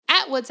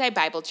At Woodside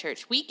Bible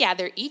Church, we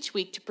gather each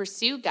week to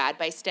pursue God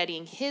by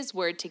studying His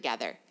Word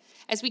together.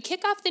 As we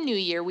kick off the new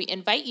year, we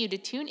invite you to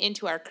tune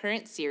into our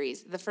current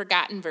series, The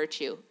Forgotten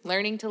Virtue,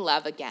 Learning to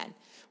Love Again,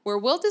 where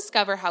we'll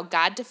discover how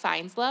God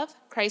defines love,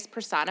 Christ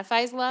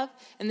personifies love,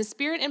 and the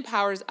Spirit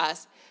empowers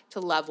us to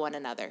love one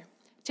another.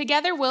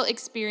 Together, we'll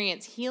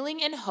experience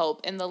healing and hope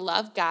in the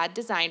love God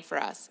designed for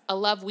us, a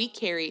love we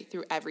carry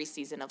through every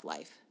season of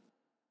life.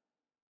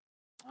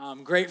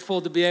 I'm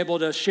grateful to be able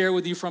to share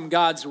with you from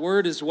God's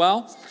Word as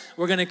well.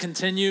 We're going to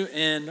continue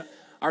in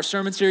our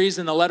sermon series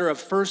in the letter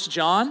of 1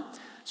 John.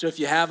 So if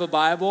you have a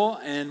Bible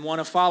and want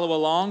to follow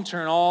along,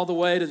 turn all the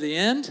way to the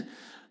end,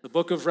 the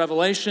book of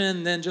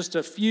Revelation, then just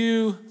a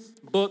few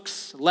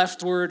books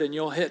leftward, and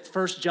you'll hit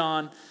 1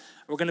 John.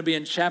 We're going to be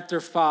in chapter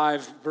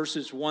 5,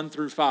 verses 1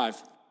 through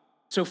 5.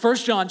 So 1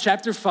 John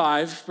chapter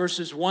 5,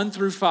 verses 1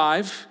 through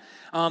 5,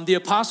 the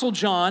Apostle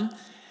John,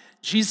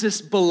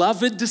 Jesus'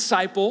 beloved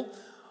disciple,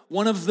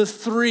 one of the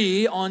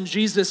three on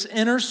Jesus'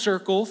 inner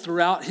circle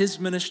throughout his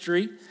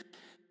ministry.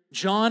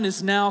 John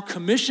is now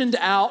commissioned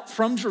out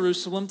from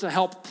Jerusalem to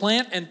help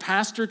plant and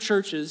pastor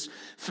churches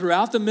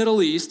throughout the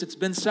Middle East. It's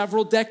been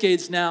several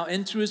decades now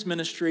into his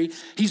ministry.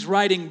 He's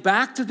writing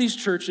back to these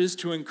churches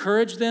to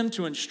encourage them,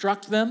 to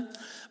instruct them,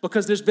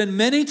 because there's been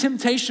many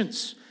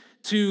temptations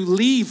to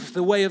leave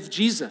the way of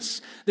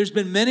Jesus. There's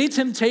been many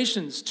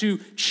temptations to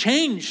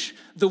change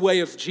the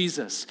way of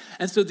Jesus.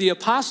 And so the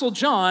Apostle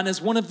John,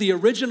 as one of the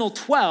original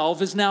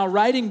 12, is now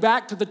writing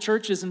back to the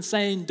churches and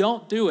saying,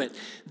 don't do it.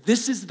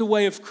 This is the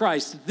way of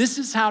Christ. This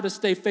is how to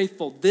stay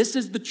faithful. This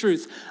is the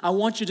truth. I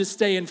want you to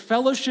stay in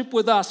fellowship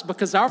with us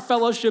because our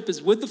fellowship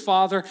is with the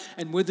Father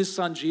and with His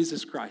Son,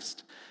 Jesus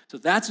Christ. So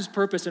that's His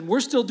purpose. And we're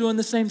still doing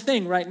the same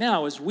thing right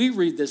now as we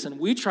read this and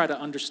we try to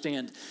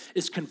understand,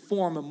 is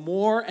conform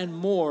more and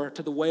more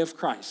to the way of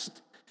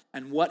Christ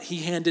and what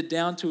He handed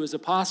down to His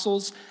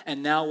apostles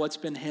and now what's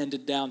been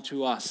handed down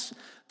to us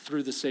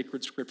through the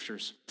sacred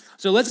scriptures.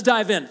 So let's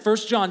dive in. 1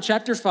 John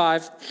chapter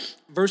 5,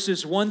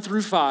 verses 1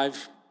 through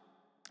 5.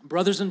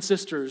 Brothers and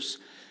sisters,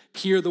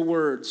 hear the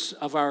words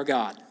of our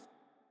God.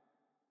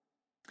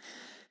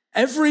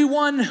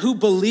 Everyone who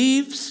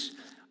believes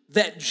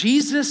that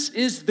Jesus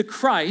is the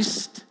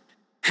Christ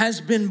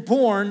has been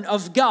born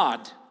of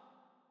God.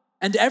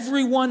 And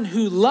everyone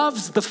who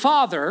loves the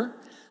Father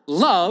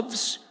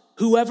loves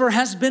whoever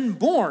has been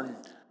born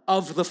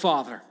of the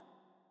Father.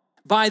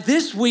 By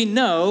this we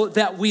know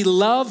that we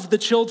love the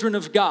children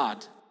of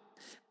God,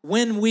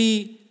 when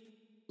we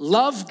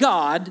love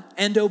God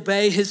and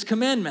obey His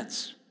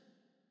commandments.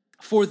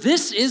 For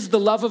this is the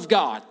love of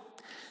God,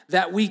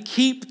 that we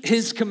keep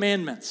His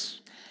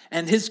commandments,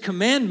 and His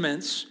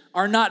commandments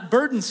are not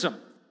burdensome.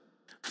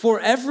 For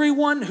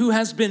everyone who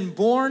has been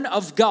born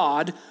of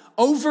God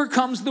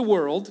overcomes the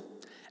world,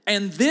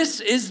 and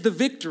this is the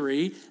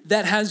victory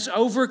that has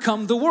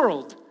overcome the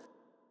world,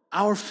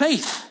 our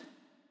faith.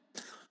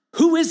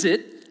 Who is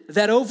it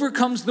that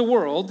overcomes the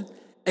world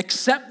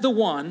except the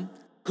one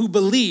who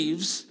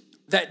believes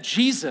that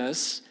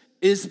Jesus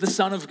is the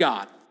Son of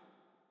God?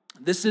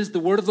 This is the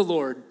word of the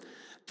Lord.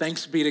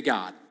 Thanks be to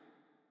God.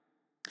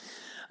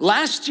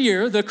 Last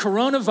year, the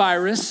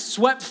coronavirus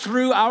swept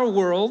through our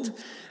world,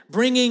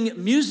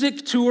 bringing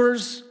music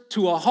tours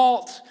to a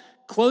halt,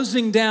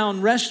 closing down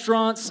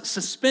restaurants,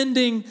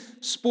 suspending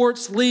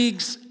sports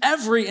leagues,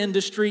 every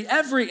industry,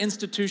 every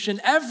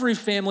institution, every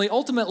family,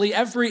 ultimately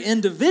every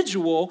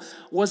individual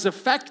was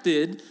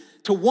affected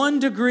to one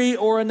degree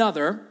or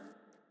another.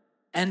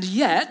 And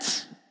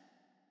yet,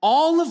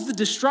 all of the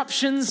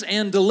disruptions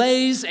and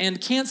delays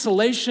and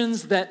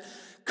cancellations that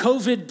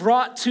COVID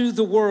brought to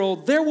the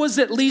world, there was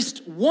at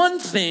least one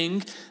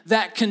thing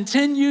that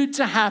continued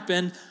to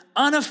happen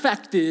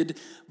unaffected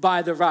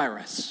by the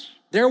virus.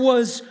 There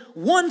was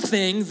one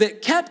thing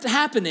that kept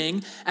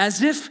happening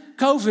as if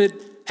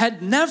COVID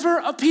had never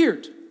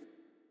appeared.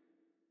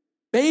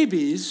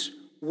 Babies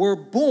were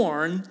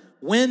born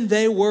when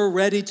they were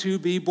ready to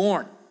be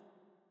born.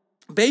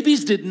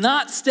 Babies did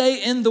not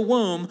stay in the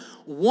womb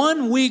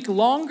 1 week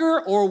longer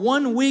or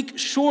 1 week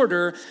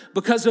shorter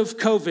because of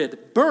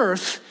COVID.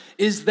 Birth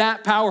is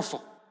that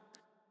powerful.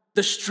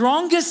 The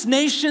strongest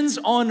nations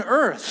on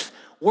earth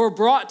were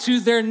brought to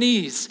their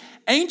knees.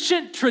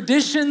 Ancient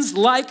traditions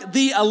like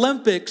the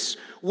Olympics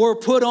were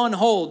put on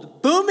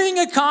hold. Booming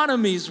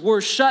economies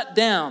were shut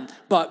down,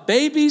 but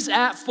babies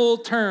at full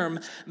term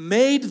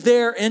made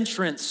their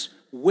entrance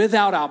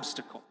without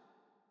obstacle.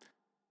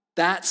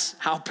 That's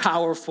how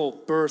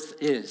powerful birth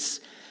is.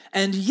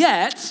 And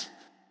yet,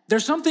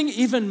 there's something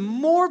even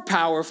more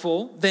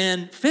powerful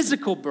than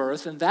physical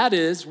birth, and that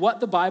is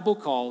what the Bible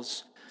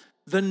calls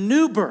the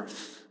new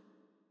birth.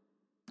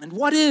 And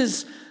what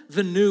is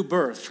the new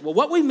birth? Well,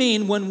 what we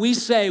mean when we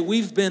say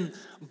we've been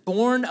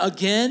born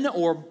again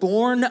or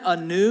born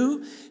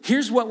anew,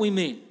 here's what we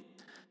mean.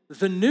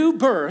 The new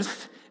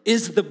birth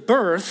is the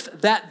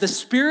birth that the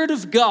Spirit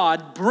of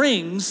God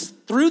brings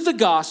through the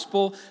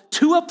gospel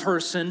to a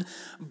person,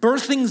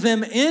 birthing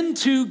them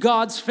into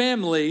God's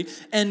family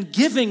and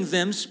giving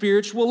them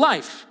spiritual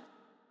life.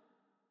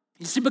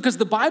 You see, because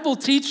the Bible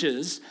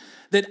teaches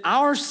that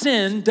our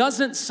sin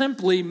doesn't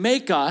simply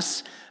make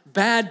us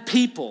bad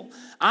people.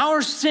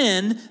 Our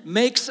sin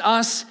makes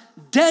us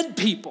dead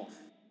people.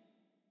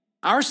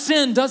 Our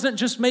sin doesn't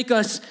just make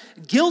us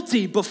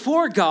guilty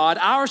before God.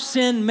 Our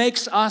sin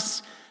makes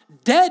us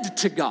dead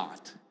to God.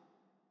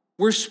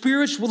 We're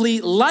spiritually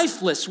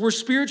lifeless. We're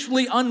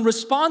spiritually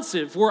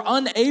unresponsive. We're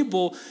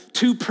unable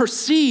to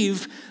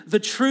perceive the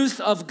truth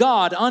of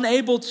God,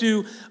 unable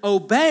to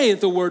obey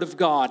the word of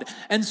God.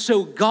 And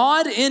so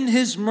God, in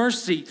his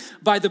mercy,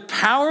 by the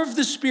power of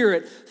the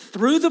Spirit,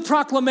 through the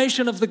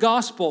proclamation of the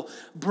gospel,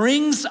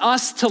 brings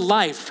us to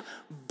life,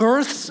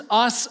 births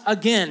us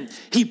again.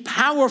 He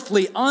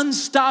powerfully,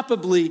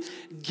 unstoppably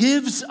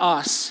gives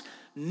us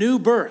new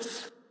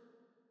birth.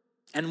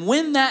 And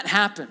when that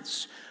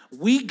happens,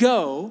 we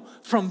go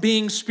from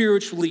being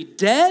spiritually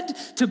dead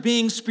to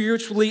being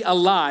spiritually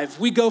alive.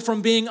 We go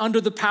from being under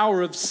the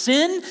power of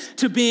sin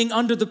to being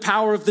under the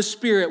power of the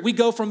Spirit. We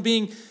go from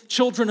being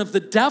children of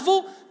the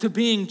devil to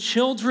being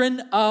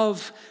children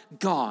of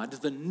God.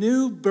 The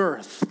new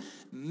birth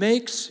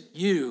makes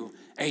you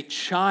a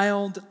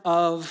child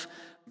of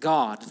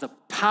God. The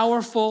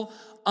powerful,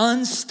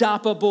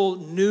 unstoppable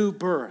new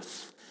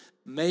birth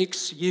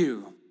makes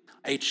you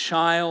a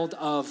child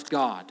of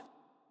God.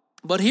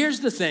 But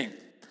here's the thing.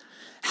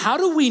 How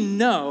do we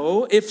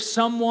know if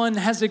someone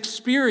has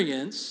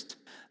experienced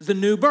the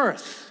new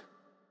birth?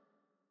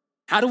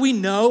 How do we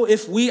know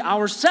if we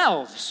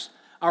ourselves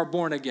are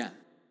born again?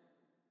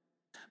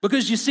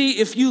 Because you see,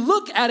 if you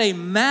look at a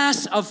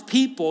mass of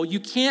people,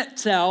 you can't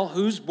tell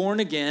who's born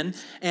again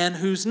and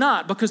who's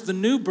not, because the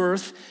new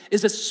birth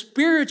is a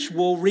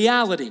spiritual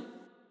reality.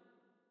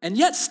 And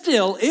yet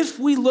still, if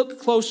we look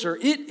closer,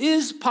 it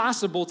is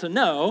possible to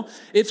know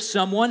if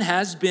someone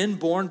has been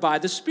born by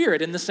the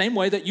Spirit, in the same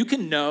way that you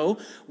can know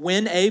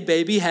when a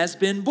baby has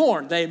been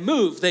born. They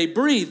move, they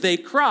breathe, they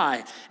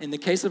cry. In the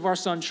case of our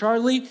son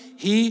Charlie,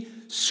 he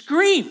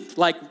screamed,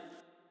 like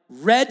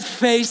red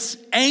face,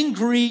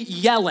 angry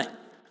yelling.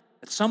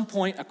 At some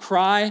point, a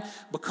cry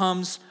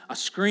becomes a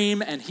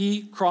scream, and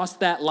he crossed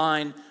that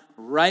line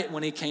right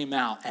when he came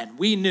out. And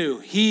we knew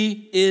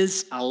he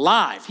is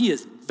alive. He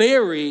is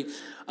very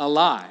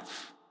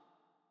alive.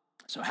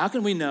 So how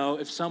can we know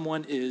if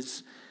someone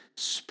is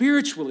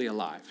spiritually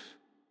alive?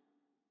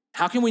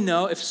 How can we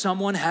know if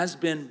someone has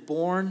been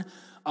born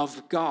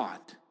of God?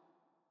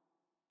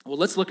 Well,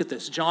 let's look at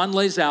this. John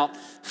lays out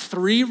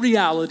 3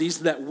 realities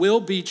that will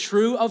be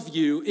true of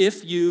you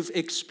if you've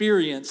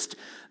experienced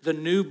the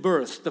new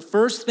birth. The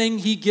first thing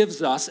he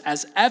gives us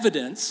as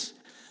evidence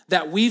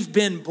that we've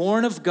been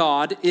born of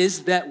God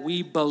is that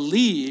we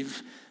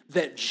believe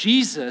that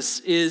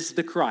Jesus is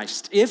the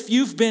Christ. If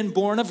you've been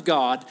born of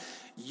God,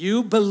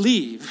 you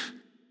believe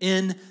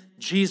in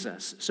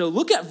Jesus. So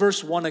look at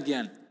verse 1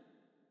 again.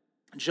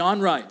 John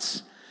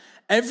writes,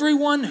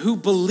 "Everyone who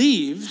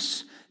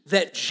believes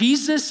that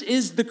Jesus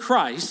is the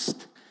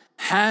Christ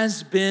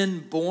has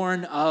been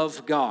born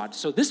of God."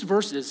 So this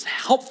verse is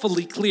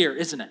helpfully clear,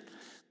 isn't it?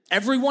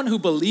 Everyone who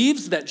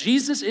believes that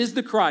Jesus is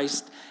the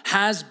Christ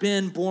has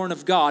been born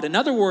of God. In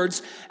other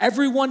words,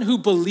 everyone who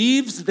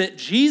believes that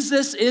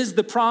Jesus is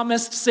the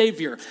promised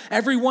Savior,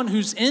 everyone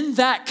who's in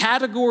that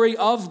category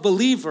of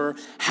believer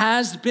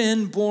has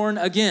been born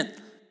again.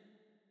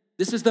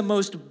 This is the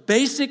most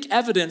basic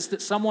evidence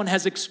that someone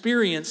has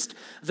experienced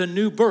the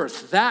new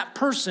birth. That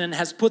person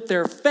has put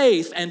their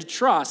faith and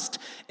trust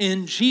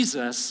in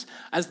Jesus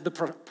as the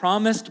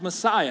promised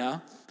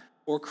Messiah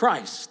or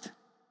Christ.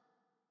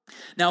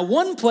 Now,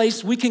 one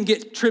place we can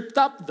get tripped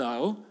up,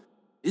 though,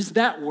 is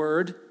that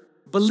word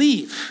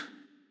believe.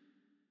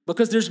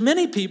 Because there's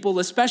many people,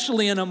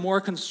 especially in a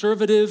more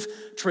conservative,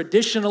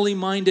 traditionally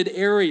minded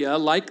area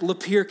like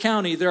Lapeer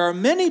County, there are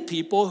many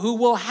people who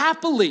will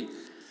happily,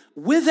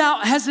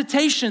 without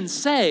hesitation,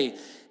 say,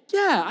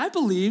 yeah, I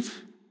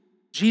believe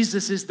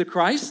Jesus is the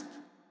Christ.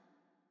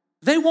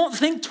 They won't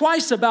think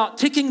twice about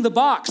ticking the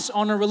box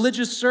on a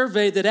religious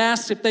survey that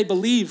asks if they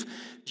believe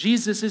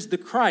Jesus is the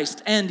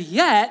Christ. And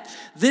yet,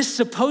 this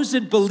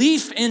supposed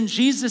belief in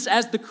Jesus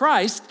as the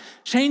Christ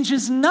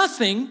changes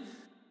nothing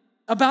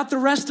about the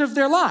rest of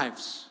their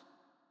lives.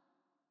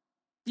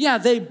 Yeah,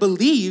 they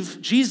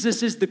believe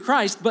Jesus is the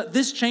Christ, but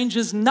this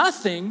changes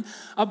nothing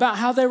about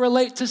how they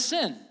relate to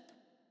sin.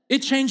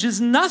 It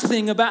changes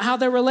nothing about how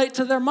they relate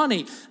to their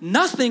money,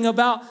 nothing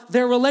about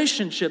their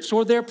relationships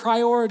or their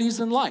priorities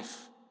in life.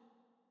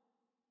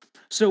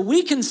 So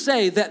we can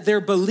say that their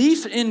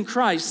belief in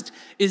Christ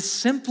is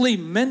simply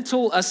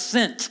mental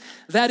assent.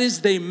 That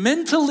is, they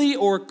mentally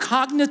or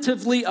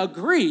cognitively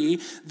agree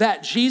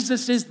that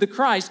Jesus is the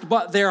Christ,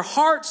 but their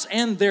hearts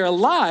and their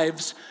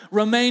lives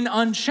remain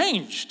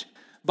unchanged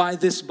by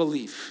this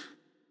belief.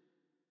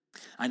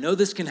 I know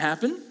this can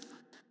happen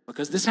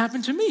because this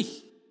happened to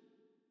me.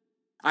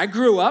 I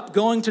grew up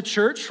going to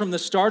church from the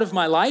start of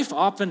my life,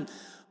 often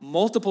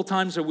multiple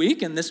times a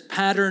week, and this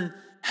pattern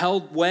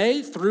held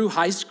way through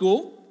high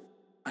school.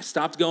 I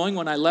stopped going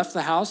when I left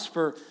the house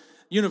for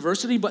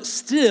university, but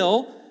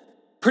still,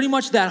 pretty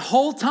much that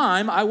whole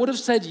time, I would have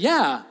said,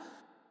 yeah,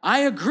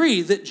 I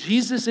agree that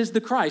Jesus is the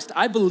Christ.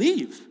 I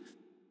believe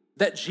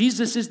that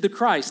Jesus is the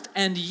Christ,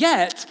 and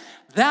yet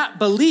that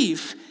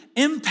belief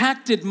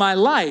impacted my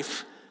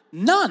life?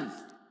 None.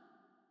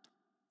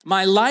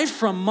 My life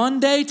from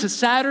Monday to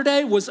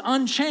Saturday was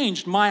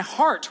unchanged. My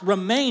heart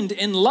remained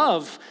in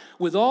love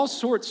with all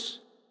sorts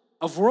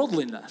of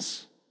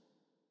worldliness.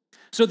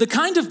 So the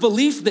kind of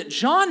belief that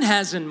John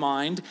has in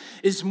mind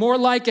is more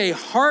like a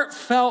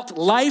heartfelt,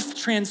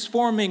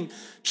 life-transforming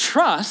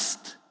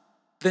trust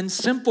than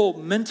simple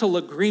mental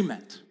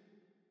agreement.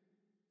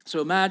 So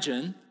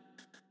imagine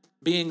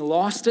being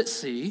lost at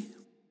sea.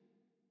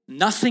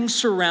 Nothing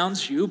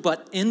surrounds you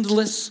but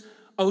endless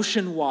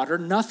ocean water.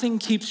 Nothing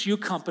keeps you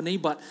company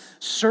but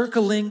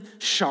circling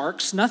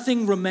sharks.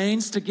 Nothing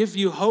remains to give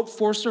you hope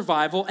for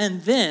survival.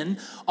 And then,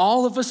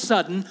 all of a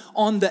sudden,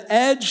 on the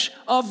edge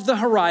of the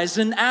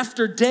horizon,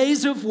 after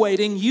days of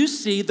waiting, you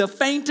see the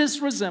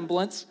faintest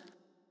resemblance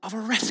of a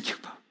rescue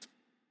boat.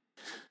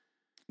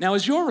 Now,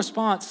 is your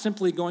response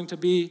simply going to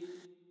be,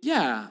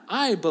 yeah,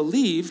 I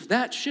believe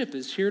that ship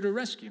is here to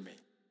rescue me?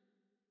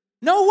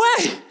 No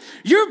way.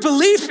 Your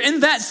belief in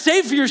that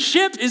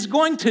Saviorship is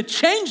going to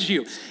change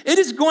you. It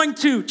is going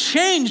to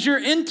change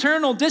your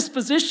internal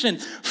disposition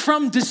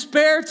from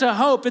despair to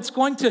hope. It's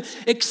going to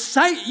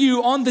excite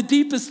you on the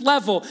deepest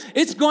level.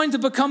 It's going to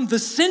become the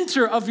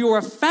center of your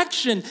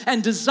affection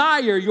and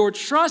desire. Your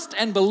trust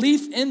and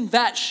belief in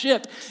that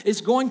ship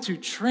is going to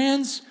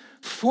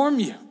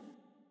transform you.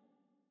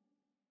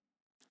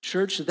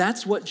 Church,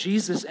 that's what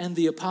Jesus and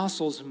the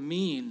apostles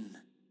mean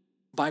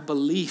by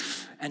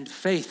belief and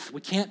faith.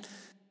 We can't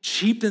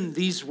cheapen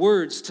these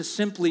words to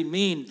simply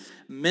mean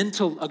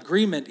mental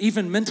agreement,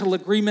 even mental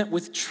agreement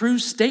with true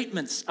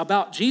statements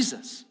about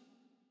Jesus.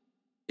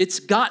 It's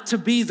got to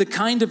be the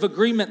kind of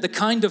agreement, the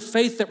kind of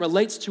faith that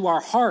relates to our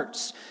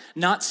hearts,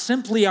 not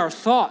simply our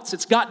thoughts.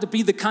 It's got to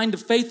be the kind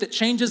of faith that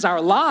changes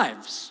our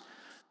lives,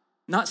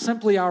 not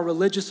simply our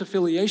religious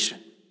affiliation.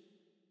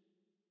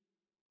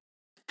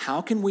 How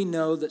can we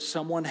know that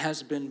someone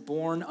has been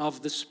born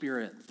of the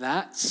Spirit?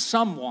 That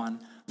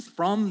someone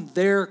from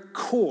their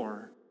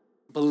core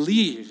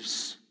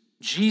believes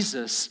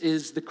Jesus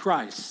is the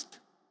Christ.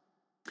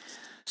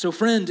 So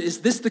friend,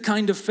 is this the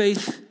kind of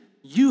faith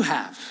you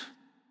have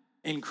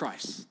in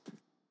Christ?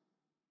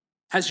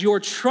 Has your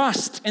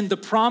trust in the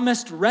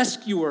promised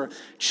rescuer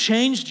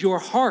changed your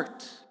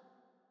heart?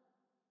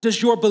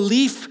 Does your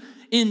belief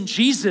in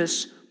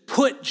Jesus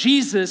put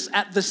Jesus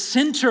at the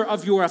center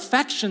of your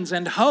affections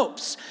and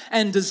hopes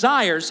and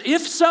desires?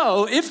 If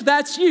so, if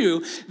that's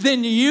you,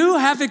 then you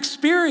have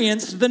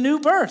experienced the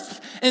new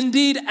birth.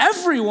 Indeed,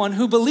 everyone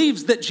who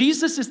believes that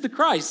Jesus is the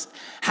Christ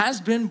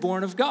has been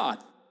born of God.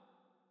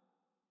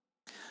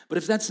 But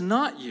if that's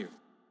not you,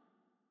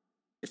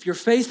 if your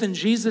faith in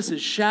Jesus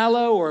is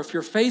shallow, or if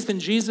your faith in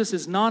Jesus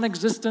is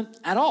non-existent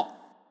at all,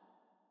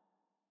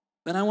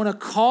 then I want to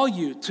call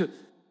you to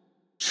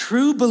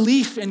true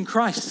belief in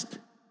Christ.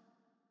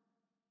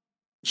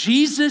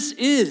 Jesus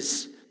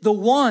is the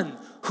one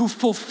who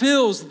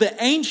fulfills the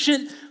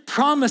ancient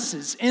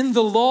promises in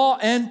the law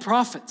and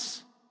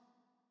prophets.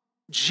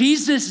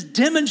 Jesus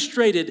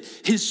demonstrated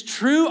his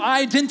true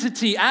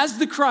identity as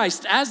the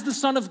Christ, as the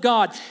Son of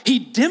God. He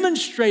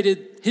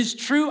demonstrated his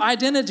true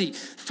identity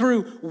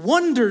through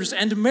wonders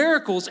and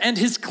miracles, and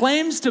his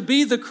claims to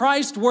be the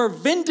Christ were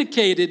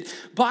vindicated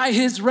by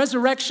his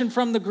resurrection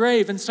from the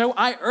grave. And so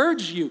I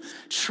urge you,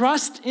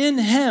 trust in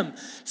him.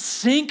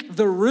 Sink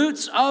the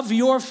roots of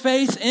your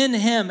faith in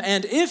him.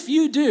 And if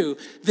you do,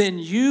 then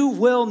you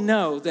will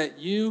know that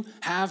you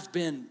have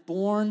been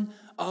born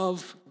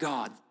of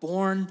God,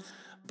 born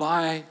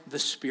by the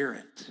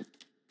Spirit.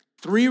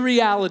 3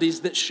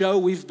 realities that show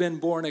we've been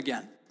born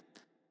again: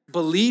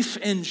 belief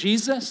in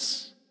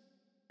Jesus,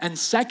 and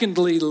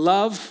secondly,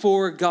 love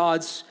for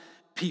God's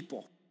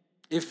people.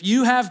 If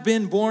you have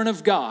been born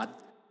of God,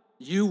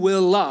 you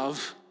will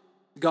love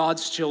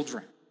God's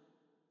children.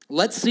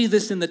 Let's see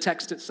this in the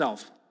text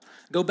itself.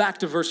 Go back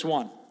to verse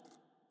 1.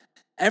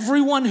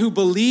 Everyone who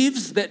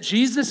believes that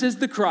Jesus is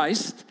the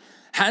Christ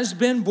has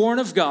been born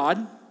of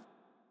God,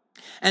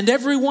 and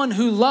everyone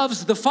who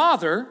loves the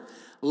Father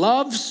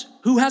loves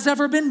who has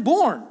ever been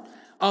born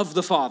of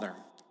the Father.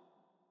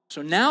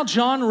 So now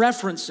John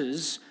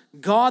references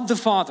God the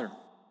Father.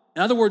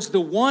 In other words,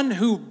 the one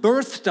who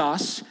birthed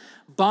us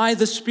by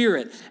the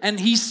Spirit. And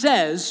he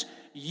says,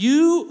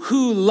 you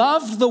who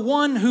love the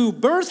one who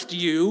birthed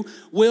you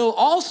will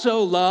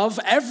also love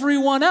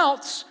everyone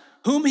else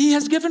whom he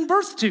has given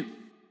birth to.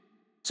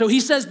 So he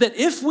says that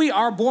if we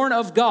are born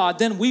of God,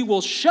 then we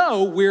will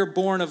show we're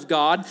born of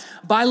God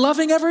by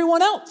loving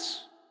everyone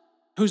else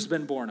who's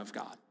been born of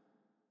God.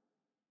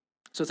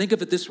 So think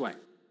of it this way.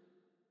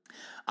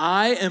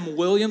 I am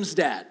William's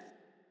dad.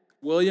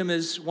 William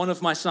is one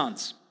of my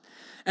sons.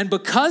 And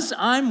because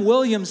I'm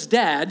William's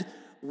dad,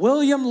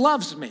 William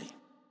loves me.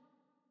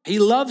 He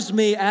loves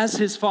me as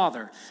his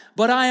father.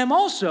 But I am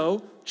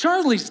also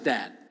Charlie's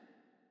dad.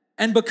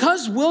 And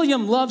because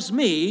William loves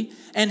me,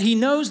 and he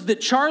knows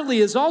that Charlie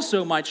is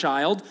also my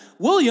child,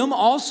 William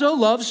also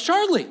loves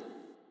Charlie.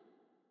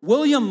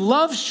 William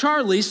loves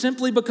Charlie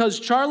simply because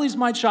Charlie's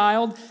my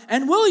child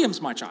and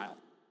William's my child.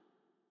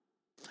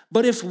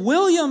 But if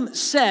William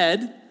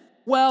said,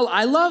 well,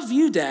 I love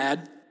you,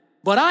 Dad,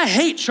 but I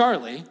hate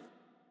Charlie,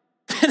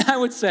 then I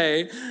would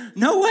say,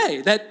 no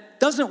way, that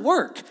doesn't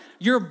work.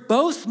 You're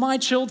both my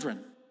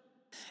children.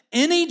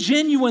 Any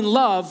genuine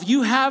love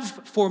you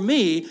have for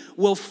me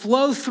will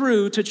flow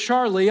through to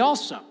Charlie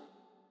also.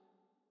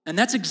 And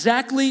that's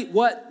exactly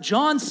what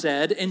John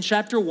said in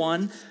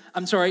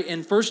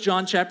in 1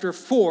 John chapter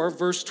 4,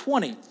 verse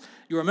 20.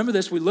 You remember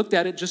this, we looked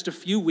at it just a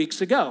few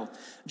weeks ago.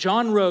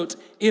 John wrote,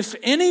 if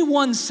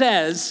anyone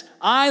says,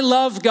 I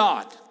love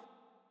God,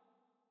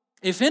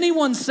 if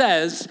anyone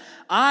says,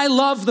 I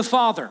love the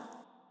Father,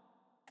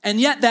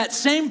 and yet that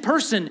same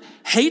person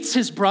hates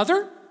his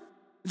brother,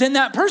 then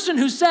that person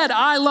who said,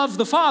 I love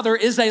the Father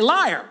is a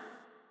liar.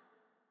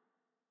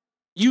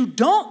 You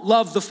don't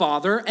love the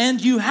Father,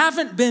 and you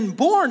haven't been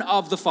born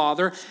of the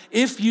Father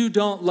if you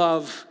don't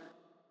love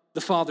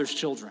the Father's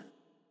children.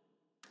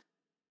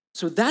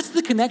 So that's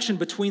the connection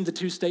between the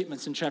two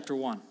statements in chapter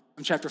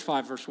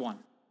 5, verse 1.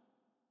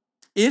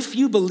 If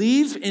you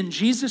believe in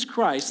Jesus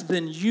Christ,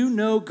 then you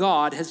know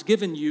God has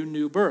given you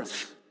new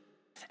birth.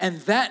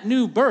 And that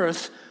new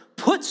birth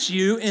puts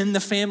you in the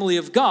family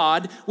of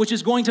God, which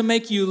is going to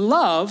make you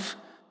love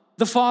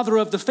the father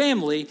of the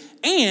family.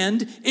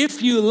 And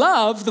if you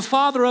love the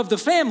father of the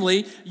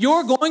family,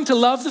 you're going to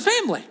love the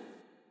family.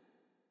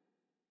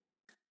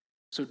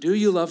 So do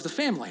you love the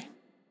family?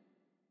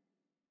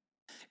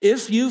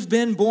 If you've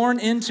been born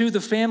into the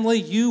family,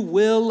 you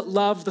will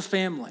love the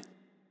family.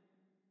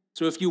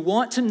 So if you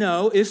want to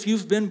know if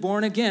you've been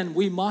born again,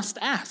 we must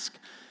ask,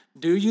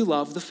 do you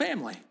love the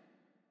family?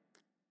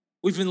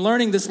 We've been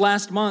learning this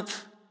last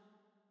month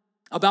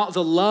about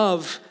the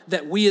love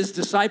that we as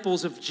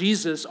disciples of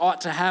Jesus ought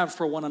to have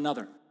for one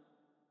another.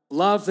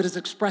 Love that is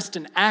expressed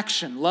in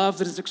action, love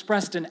that is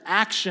expressed in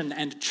action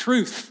and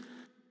truth,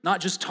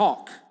 not just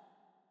talk.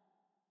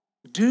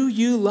 Do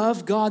you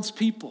love God's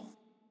people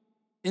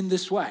in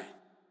this way?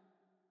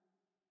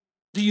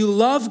 Do you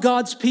love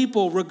God's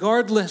people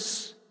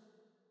regardless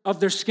of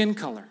their skin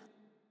color?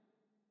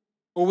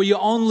 Or will you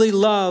only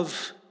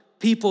love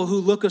people who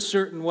look a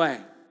certain way?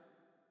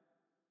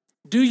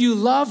 Do you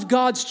love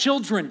God's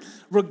children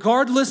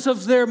regardless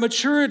of their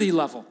maturity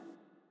level?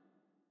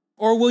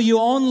 Or will you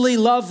only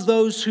love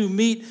those who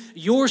meet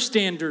your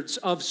standards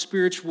of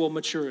spiritual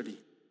maturity?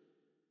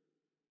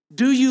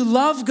 Do you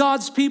love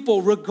God's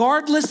people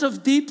regardless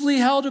of deeply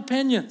held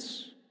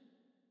opinions?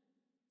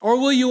 Or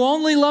will you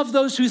only love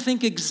those who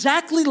think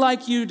exactly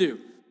like you do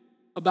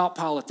about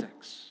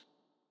politics?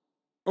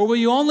 Or will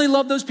you only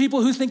love those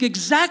people who think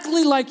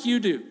exactly like you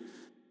do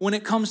when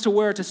it comes to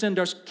where to send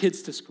our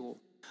kids to school?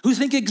 Who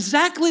think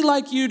exactly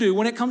like you do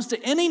when it comes to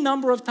any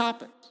number of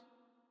topics?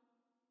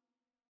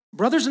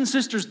 Brothers and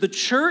sisters, the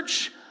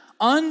church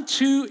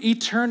unto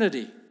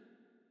eternity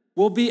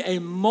will be a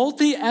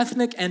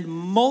multi-ethnic and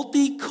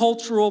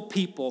multicultural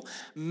people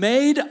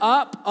made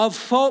up of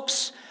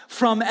folks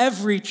from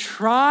every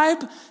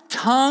tribe,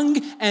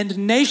 tongue, and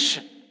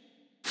nation.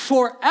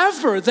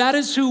 Forever, that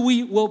is who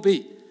we will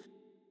be.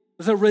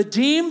 The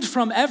redeemed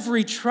from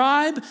every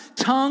tribe,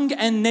 tongue,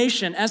 and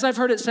nation. As I've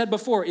heard it said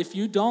before, if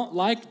you don't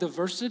like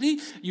diversity,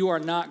 you are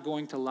not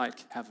going to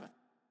like heaven.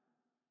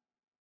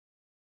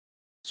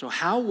 So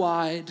how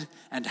wide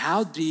and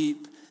how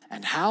deep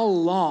and how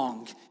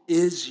long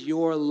is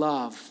your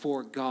love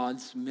for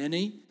God's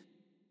many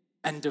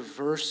and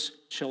diverse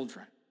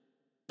children?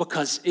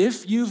 Because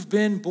if you've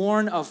been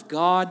born of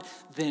God,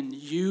 then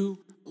you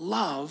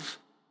love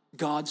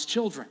God's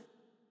children.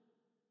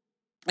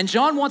 And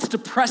John wants to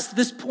press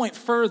this point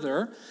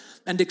further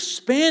and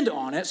expand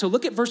on it. So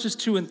look at verses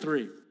 2 and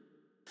 3.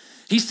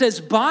 He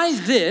says, by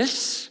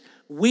this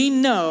we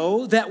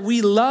know that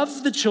we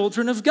love the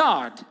children of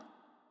God,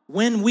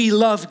 when we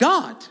love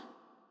God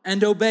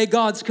and obey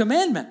God's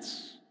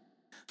commandments.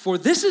 For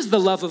this is the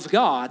love of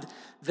God,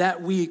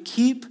 that we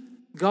keep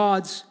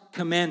God's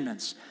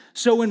commandments.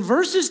 So in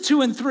verses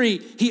 2 and 3,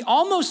 he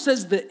almost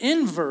says the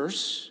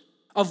inverse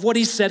of what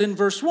he said in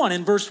verse 1.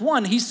 In verse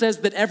 1, he says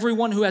that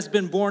everyone who has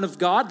been born of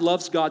God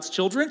loves God's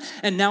children.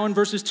 And now in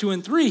verses 2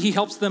 and 3, he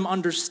helps them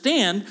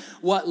understand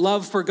what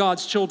love for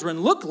God's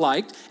children look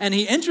like. And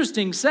he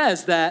interesting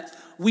says that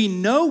we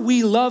know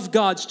we love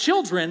God's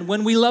children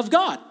when we love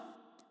God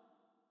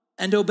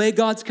and obey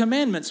God's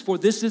commandments. For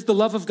this is the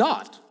love of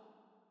God,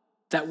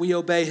 that we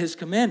obey his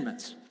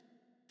commandments.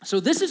 So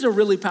this is a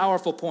really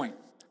powerful point,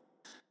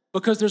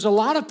 because there's a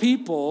lot of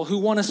people who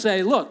want to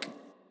say, look,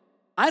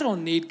 I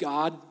don't need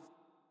God.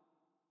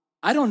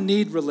 I don't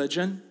need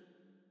religion.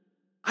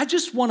 I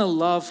just want to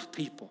love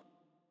people.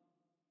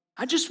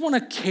 I just want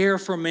to care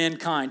for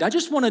mankind. I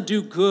just want to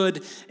do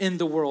good in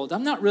the world.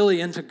 I'm not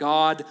really into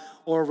God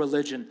or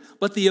religion.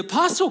 But the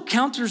apostle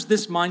counters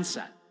this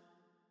mindset.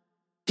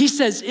 He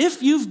says,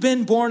 if you've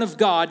been born of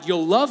God,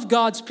 you'll love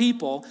God's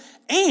people.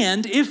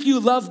 And if you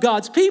love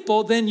God's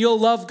people, then you'll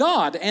love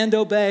God and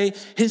obey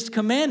his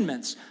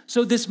commandments.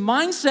 So this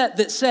mindset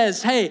that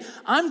says, hey,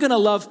 I'm going to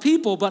love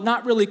people, but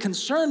not really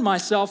concern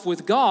myself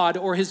with God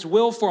or his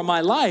will for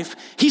my life,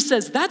 he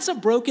says that's a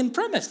broken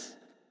premise.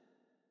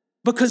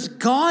 Because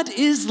God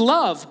is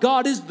love.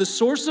 God is the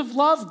source of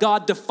love.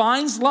 God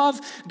defines love.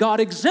 God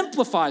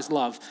exemplifies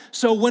love.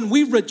 So when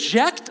we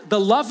reject the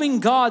loving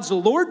God's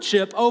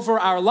lordship over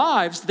our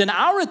lives, then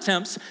our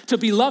attempts to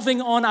be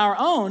loving on our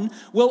own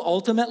will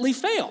ultimately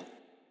fail.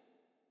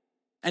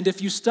 And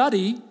if you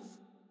study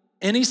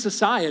any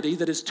society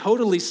that has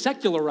totally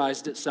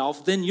secularized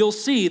itself, then you'll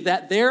see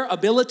that their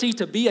ability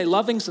to be a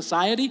loving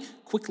society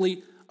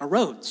quickly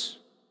erodes.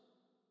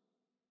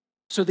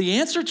 So the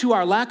answer to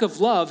our lack of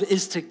love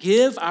is to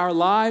give our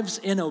lives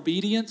in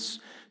obedience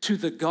to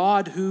the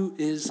God who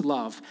is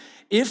love.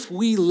 If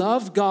we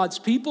love God's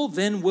people,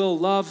 then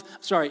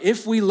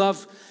if we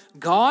love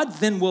God,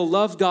 then we'll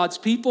love God's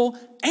people.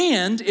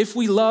 And if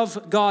we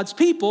love God's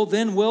people,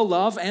 then we'll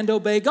love and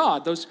obey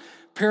God. Those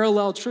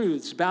parallel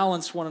truths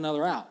balance one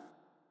another out.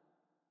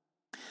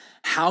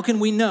 How can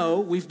we know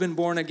we've been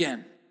born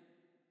again?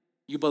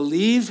 You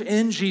believe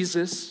in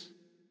Jesus,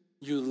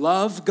 you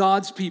love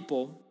God's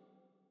people,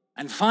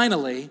 and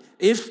finally,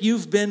 if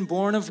you've been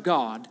born of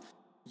God,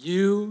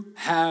 you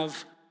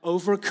have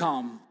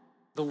overcome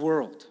the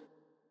world.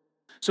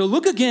 So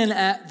look again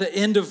at the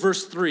end of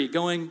verse 3,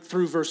 going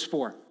through verse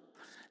 4.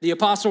 The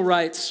apostle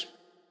writes,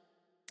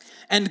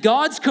 "And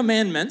God's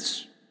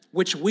commandments,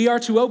 which we are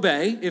to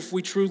obey if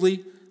we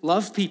truly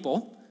love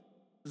people,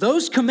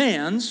 those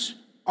commands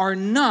are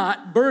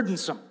not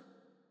burdensome,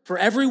 for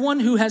everyone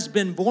who has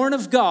been born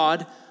of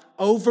God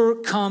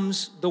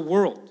overcomes the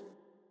world."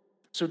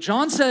 So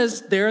John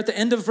says there at the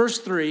end of verse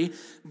 3,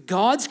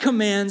 God's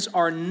commands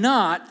are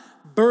not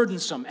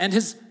burdensome. And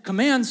his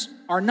commands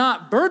are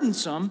not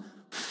burdensome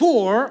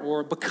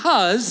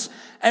because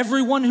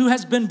everyone who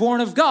has been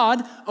born of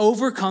God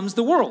overcomes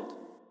the world.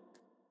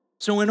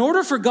 So in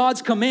order for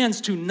God's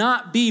commands to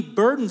not be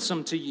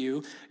burdensome to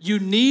you, you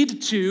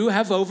need to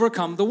have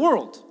overcome the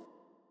world.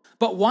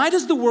 But why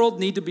does the world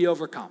need to be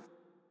overcome?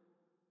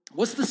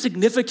 What's the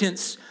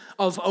significance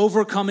of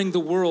overcoming the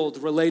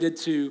world related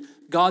to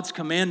God's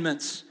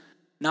commandments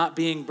not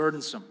being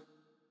burdensome?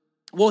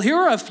 Well, here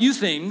are a few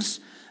things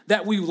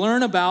that we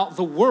learn about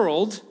the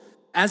world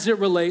as it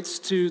relates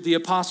to the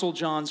Apostle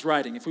John's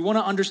writing. If we want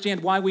to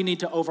understand why we need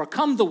to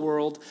overcome the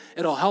world,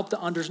 it'll help to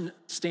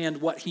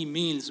understand what he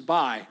means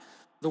by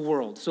the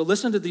world. So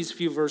listen to these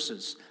few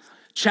verses.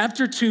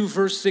 Chapter 2,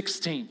 verse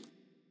 16.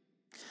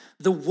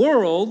 "The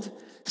world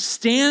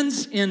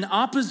stands in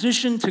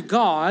opposition to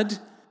God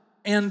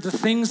and the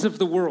things of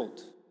the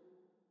world."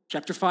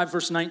 Chapter 5,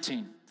 verse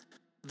 19.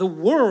 "The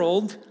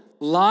world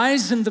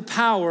lies in the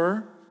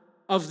power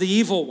of the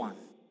evil one."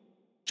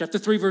 Chapter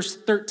 3, verse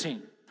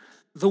 13.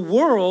 "The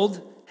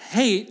world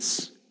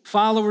hates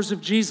followers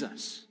of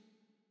Jesus."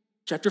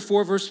 Chapter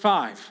 4, verse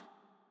 5.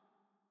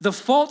 "The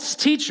false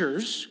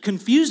teachers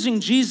confusing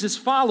Jesus'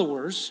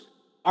 followers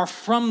are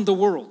from the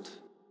world."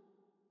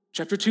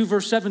 Chapter 2,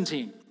 verse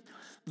 17.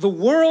 "The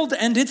world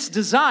and its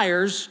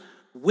desires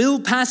will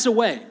pass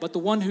away, but the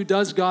one who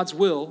does God's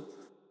will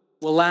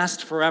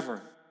last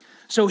forever."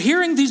 So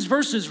hearing these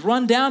verses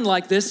run down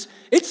like this,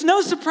 it's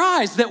no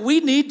surprise that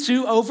we need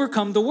to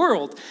overcome the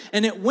world.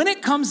 And when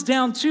it comes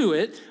down to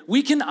it,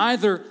 we can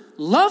either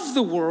love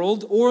the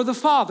world or the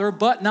Father,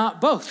 but not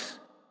both.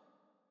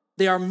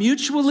 They are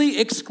mutually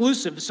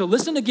exclusive. So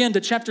listen again to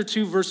chapter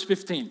 2, verse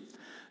 15.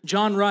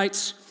 John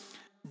writes,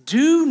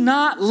 "Do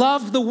not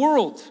love the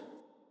world.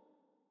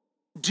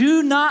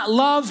 Do not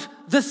love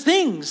the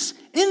things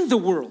in the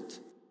world.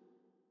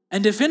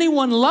 And if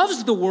anyone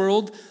loves the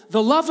world,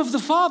 the love of the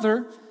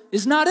Father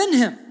is not in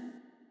him.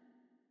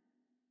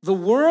 The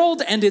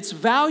world and its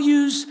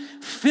values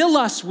fill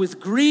us with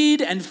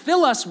greed and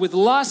fill us with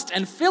lust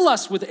and fill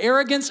us with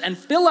arrogance and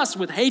fill us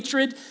with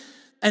hatred.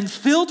 And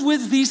filled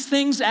with these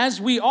things as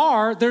we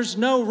are, there's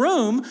no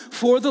room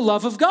for the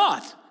love of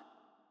God.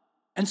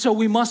 And so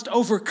we must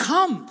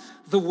overcome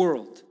the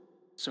world."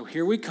 So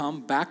here we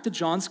come back to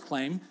John's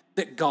claim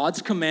that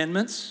God's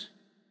commandments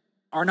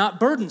are not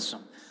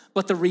burdensome.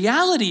 But the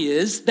reality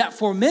is that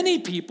for many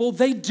people,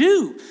 they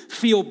do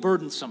feel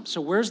burdensome. So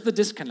where's the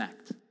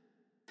disconnect?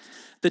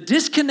 The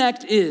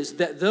disconnect is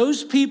that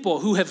those people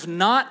who have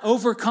not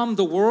overcome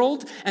the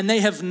world, and they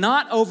have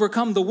not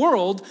overcome the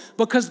world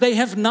because they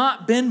have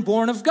not been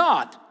born of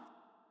God.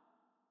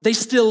 They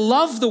still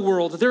love the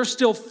world. They're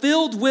still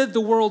filled with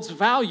the world's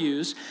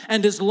values.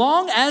 And as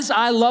long as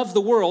I love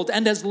the world,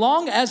 and as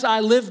long as I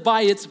live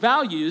by its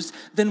values,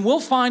 then we'll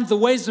find the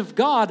ways of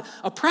God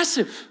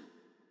oppressive,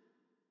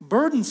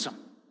 burdensome.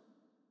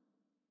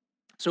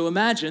 So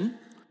imagine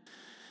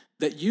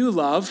that you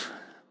love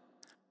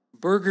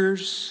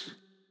burgers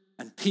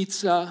and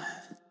pizza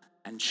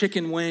and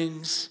chicken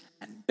wings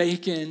and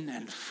bacon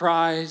and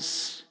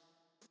fries,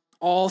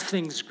 all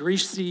things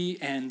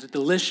greasy and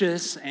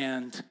delicious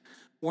and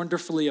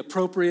wonderfully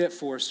appropriate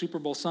for Super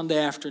Bowl Sunday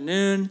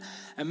afternoon.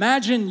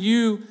 Imagine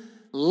you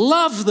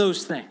love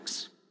those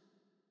things.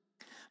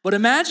 But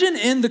imagine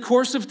in the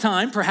course of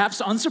time,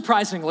 perhaps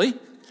unsurprisingly,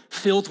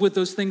 filled with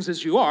those things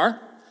as you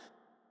are,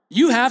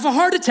 you have a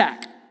heart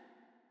attack.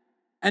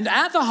 And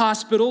at the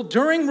hospital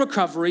during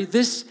recovery,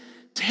 this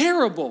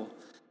terrible,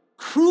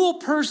 cruel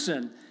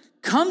person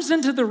comes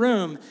into the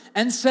room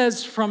and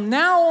says, from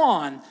now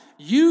on,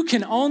 you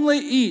can only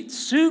eat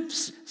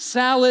soups,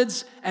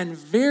 salads, and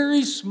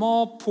very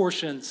small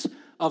portions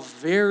of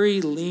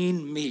very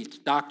lean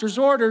meat. Doctor's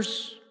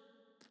orders.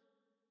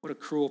 What a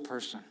cruel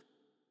person.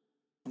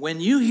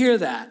 When you hear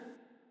that,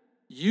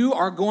 you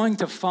are going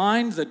to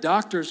find the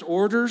doctor's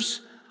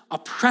orders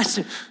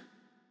oppressive,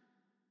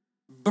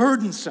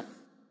 burdensome,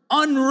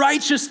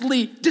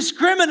 unrighteously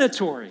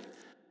discriminatory.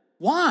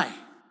 Why?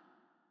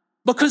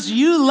 Because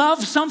you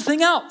love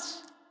something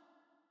else.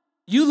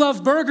 You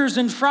love burgers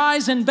and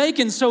fries and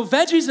bacon, so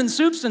veggies and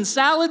soups and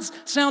salads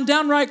sound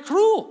downright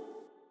cruel.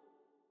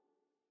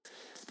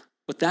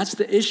 But that's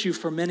the issue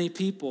for many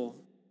people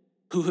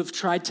who have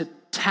tried to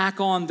tack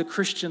on the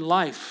Christian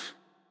life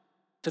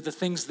to the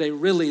things they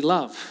really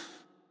love.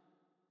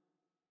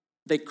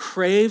 They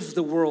crave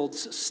the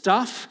world's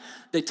stuff.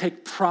 They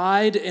take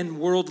pride in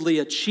worldly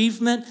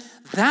achievement.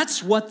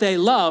 That's what they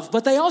love.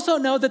 But they also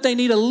know that they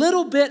need a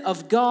little bit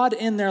of God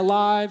in their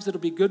lives. It'll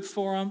be good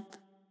for them.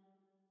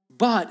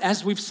 But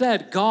as we've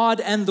said,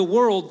 God and the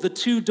world, the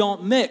two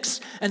don't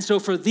mix. And so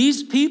for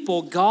these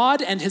people,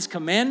 God and his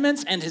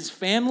commandments and his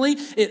family,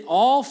 it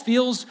all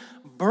feels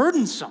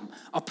burdensome,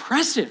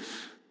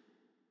 oppressive.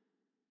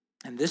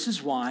 And this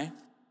is why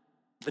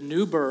the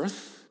new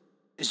birth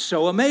is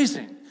so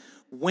amazing.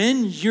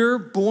 When you're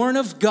born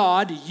of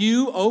God,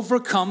 you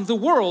overcome the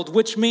world,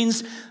 which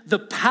means the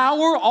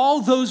power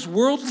all those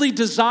worldly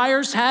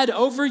desires had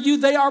over you,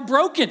 they are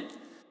broken.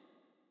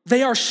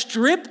 They are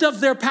stripped of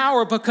their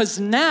power because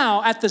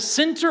now at the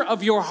center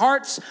of your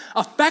heart's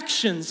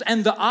affections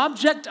and the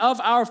object of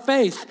our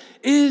faith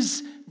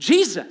is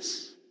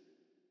Jesus.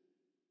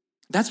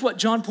 That's what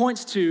John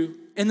points to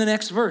in the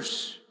next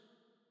verse,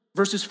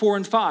 verses 4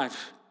 and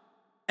 5.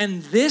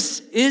 And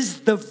this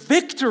is the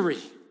victory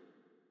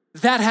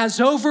that has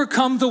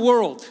overcome the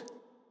world.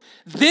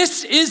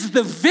 This is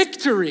the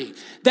victory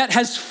that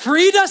has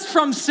freed us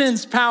from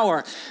sin's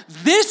power.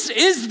 This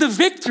is the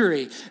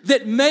victory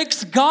that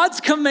makes God's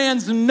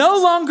commands no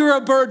longer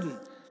a burden.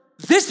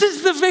 This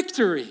is the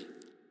victory.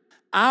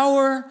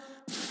 Our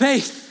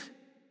faith.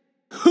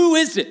 Who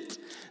is it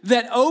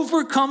that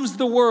overcomes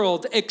the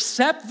world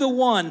except the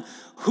one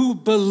who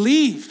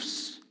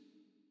believes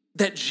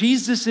that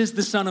Jesus is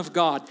the Son of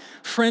God?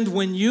 Friend,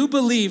 when you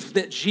believe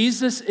that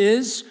Jesus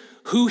is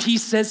who he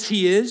says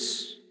he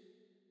is,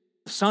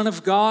 the Son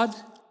of God,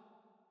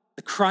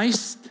 the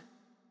Christ,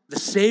 the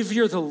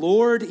Savior, the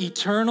Lord,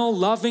 eternal,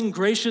 loving,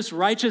 gracious,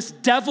 righteous,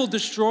 devil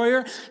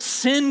destroyer,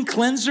 sin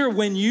cleanser,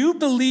 when you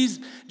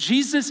believe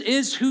Jesus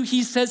is who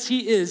he says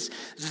he is,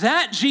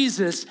 that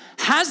Jesus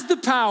has the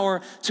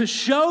power to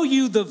show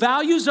you the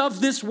values of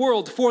this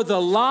world for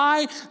the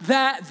lie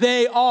that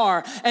they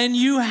are, and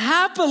you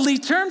happily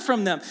turn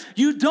from them.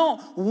 You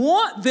don't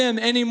want them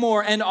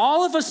anymore, and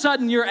all of a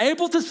sudden you're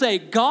able to say,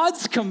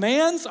 God's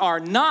commands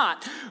are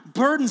not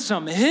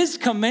burdensome. His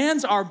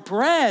commands are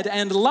bread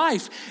and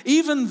life,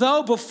 even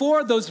though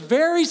before those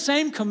very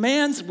same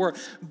commands were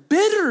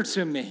bitter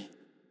to me.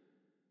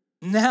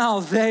 Now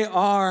they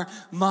are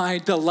my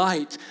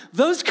delight.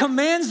 Those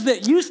commands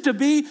that used to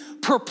be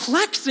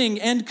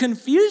perplexing and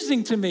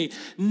confusing to me,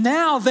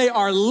 now they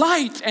are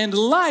light and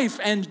life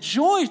and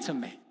joy to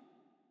me.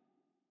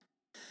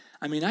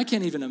 I mean, I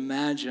can't even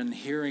imagine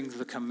hearing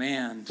the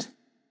command,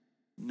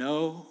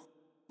 no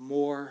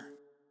more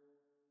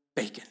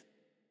bacon.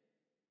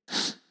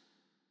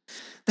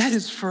 That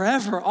is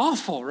forever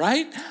awful,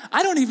 right?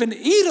 I don't even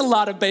eat a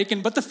lot of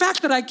bacon, but the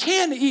fact that I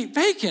can eat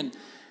bacon,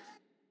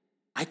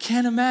 I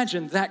can't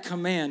imagine that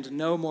command,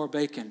 no more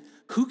bacon.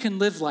 Who can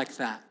live like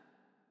that?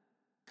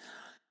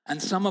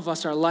 And some of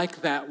us are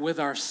like that with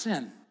our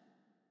sin.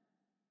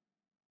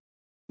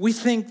 We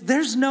think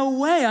there's no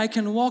way I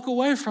can walk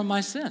away from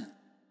my sin.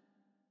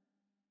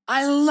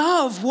 I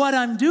love what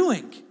I'm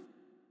doing.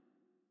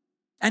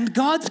 And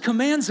God's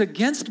commands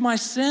against my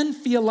sin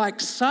feel like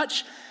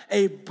such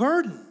a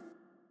burden.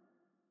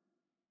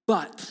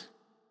 But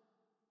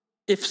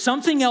if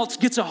something else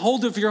gets a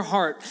hold of your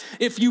heart,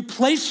 if you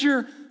place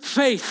your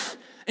faith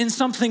in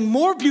something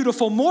more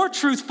beautiful, more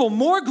truthful,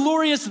 more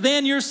glorious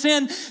than your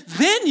sin,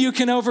 then you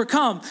can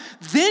overcome.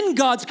 Then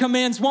God's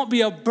commands won't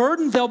be a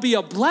burden, they'll be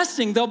a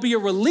blessing, they'll be a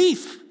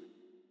relief.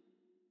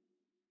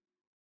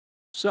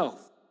 So,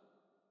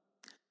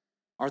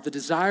 are the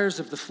desires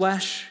of the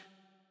flesh,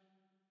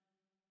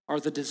 are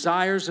the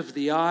desires of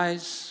the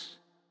eyes,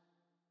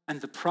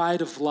 and the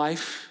pride of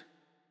life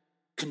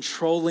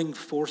controlling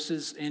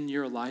forces in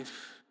your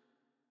life?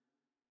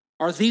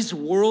 Are these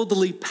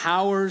worldly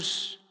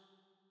powers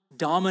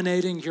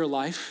dominating your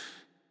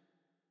life?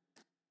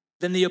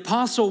 Then the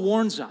apostle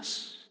warns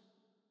us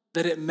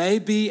that it may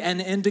be an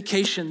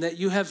indication that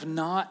you have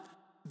not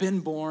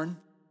been born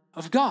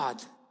of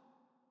God.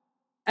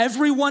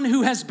 Everyone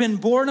who has been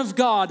born of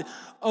God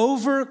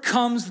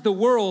overcomes the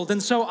world.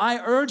 And so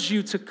I urge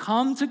you to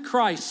come to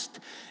Christ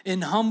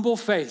in humble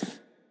faith.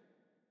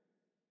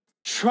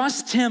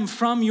 Trust him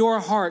from your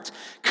heart.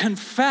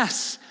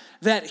 Confess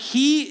that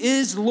he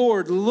is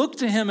Lord. Look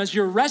to him as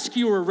your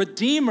rescuer,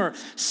 redeemer,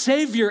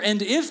 savior.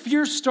 And if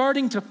you're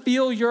starting to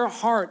feel your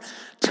heart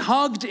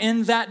tugged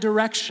in that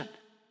direction,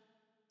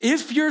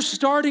 if you're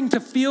starting to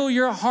feel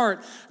your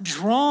heart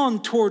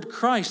drawn toward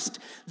Christ,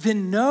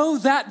 then know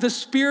that the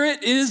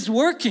Spirit is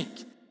working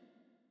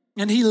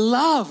and he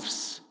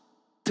loves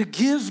to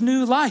give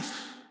new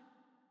life.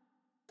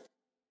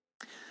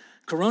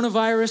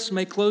 Coronavirus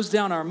may close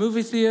down our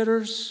movie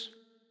theaters.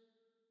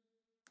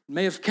 It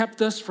may have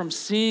kept us from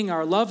seeing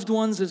our loved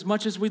ones as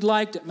much as we'd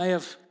liked. It may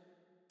have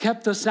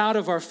kept us out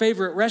of our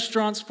favorite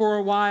restaurants for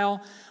a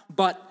while,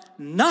 but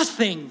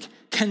nothing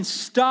can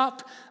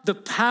stop the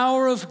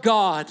power of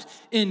God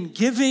in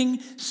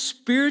giving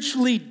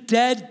spiritually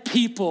dead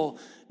people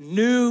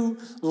new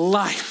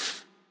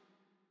life.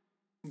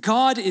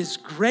 God is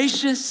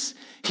gracious,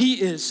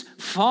 he is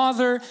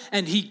Father,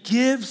 and he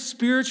gives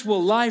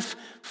spiritual life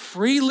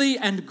freely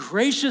and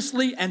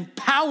graciously and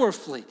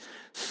powerfully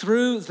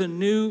through the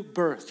new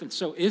birth. And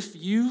so if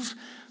you've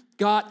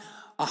got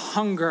a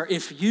hunger,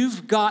 if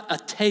you've got a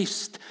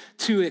taste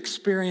to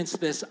experience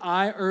this,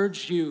 I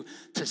urge you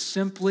to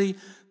simply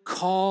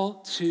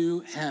call to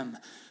him.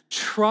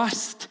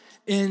 Trust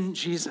in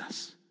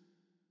Jesus.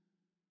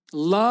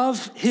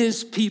 Love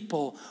his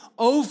people.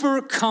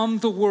 Overcome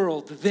the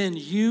world. Then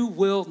you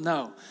will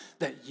know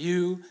that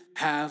you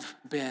have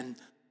been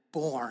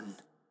born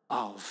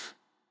of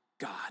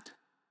God.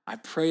 I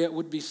pray it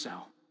would be so.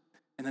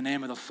 In the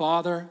name of the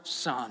Father,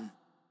 Son,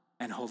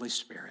 and Holy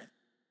Spirit.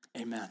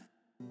 Amen.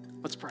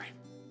 Let's pray.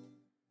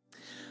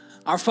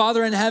 Our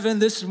Father in heaven,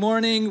 this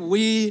morning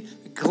we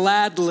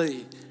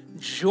gladly,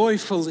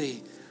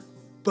 joyfully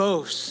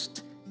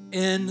boast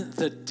in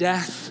the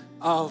death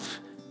of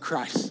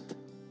Christ.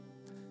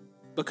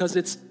 Because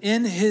it's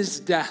in his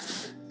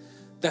death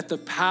that the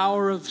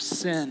power of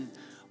sin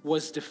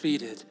was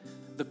defeated.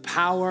 The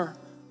power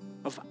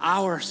of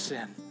our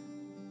sin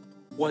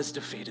was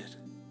defeated.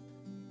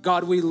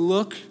 God, we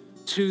look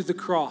to the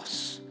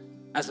cross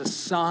as a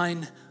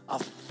sign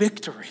of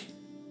victory,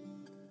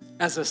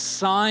 as a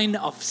sign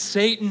of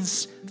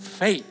Satan's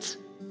fate.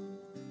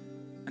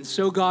 And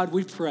so, God,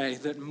 we pray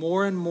that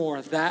more and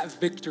more that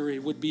victory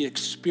would be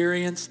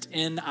experienced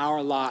in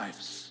our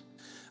lives.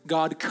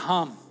 God,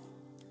 come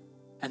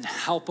and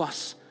help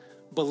us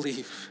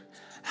believe.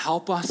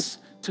 Help us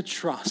to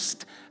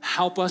trust.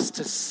 Help us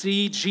to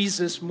see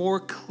Jesus more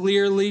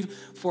clearly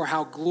for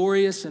how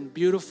glorious and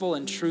beautiful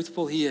and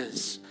truthful he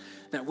is,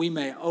 that we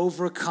may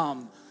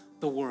overcome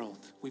the world.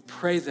 We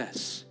pray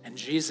this in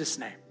Jesus'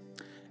 name.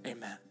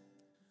 Amen.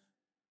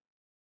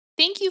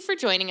 Thank you for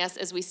joining us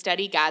as we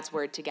study God's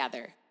Word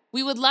together.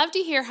 We would love to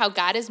hear how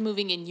God is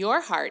moving in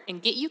your heart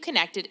and get you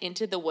connected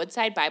into the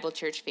Woodside Bible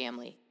Church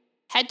family.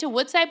 Head to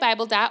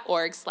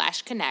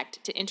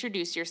woodsidebible.org/connect to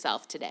introduce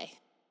yourself today.